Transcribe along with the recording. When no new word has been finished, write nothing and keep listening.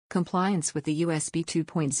Compliance with the USB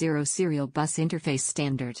 2.0 serial bus interface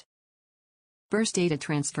standard. Burst data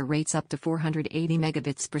transfer rates up to 480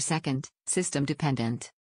 megabits per second, system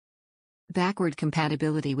dependent. Backward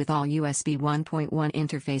compatibility with all USB 1.1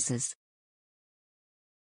 interfaces.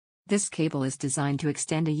 This cable is designed to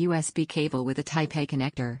extend a USB cable with a Type A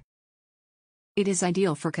connector. It is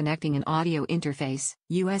ideal for connecting an audio interface,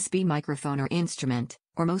 USB microphone or instrument,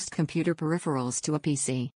 or most computer peripherals to a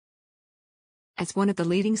PC. As one of the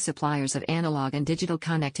leading suppliers of analog and digital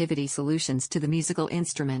connectivity solutions to the musical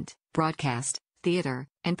instrument, broadcast, theater,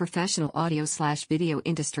 and professional audio/video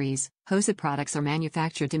industries, Hosa products are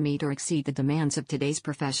manufactured to meet or exceed the demands of today's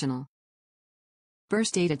professional.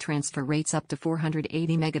 Burst data transfer rates up to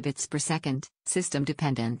 480 megabits per second, system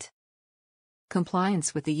dependent.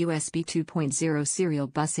 Compliance with the USB 2.0 serial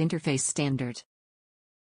bus interface standard.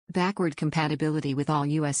 Backward compatibility with all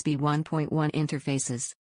USB 1.1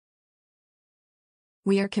 interfaces.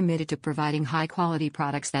 We are committed to providing high-quality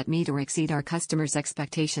products that meet or exceed our customers'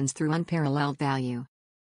 expectations through unparalleled value.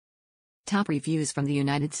 Top reviews from the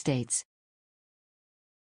United States.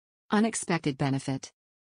 Unexpected benefit.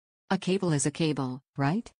 A cable is a cable,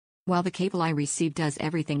 right? While the cable I received does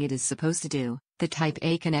everything it is supposed to do, the Type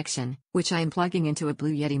A connection, which I am plugging into a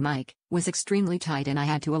Blue Yeti mic, was extremely tight and I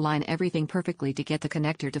had to align everything perfectly to get the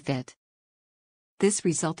connector to fit. This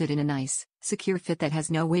resulted in a nice, secure fit that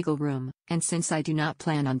has no wiggle room, and since I do not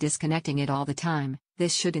plan on disconnecting it all the time,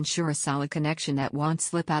 this should ensure a solid connection that won't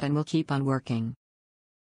slip out and will keep on working.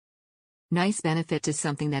 Nice benefit to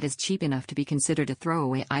something that is cheap enough to be considered a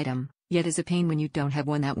throwaway item, yet is a pain when you don't have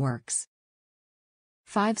one that works.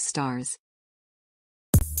 5 stars.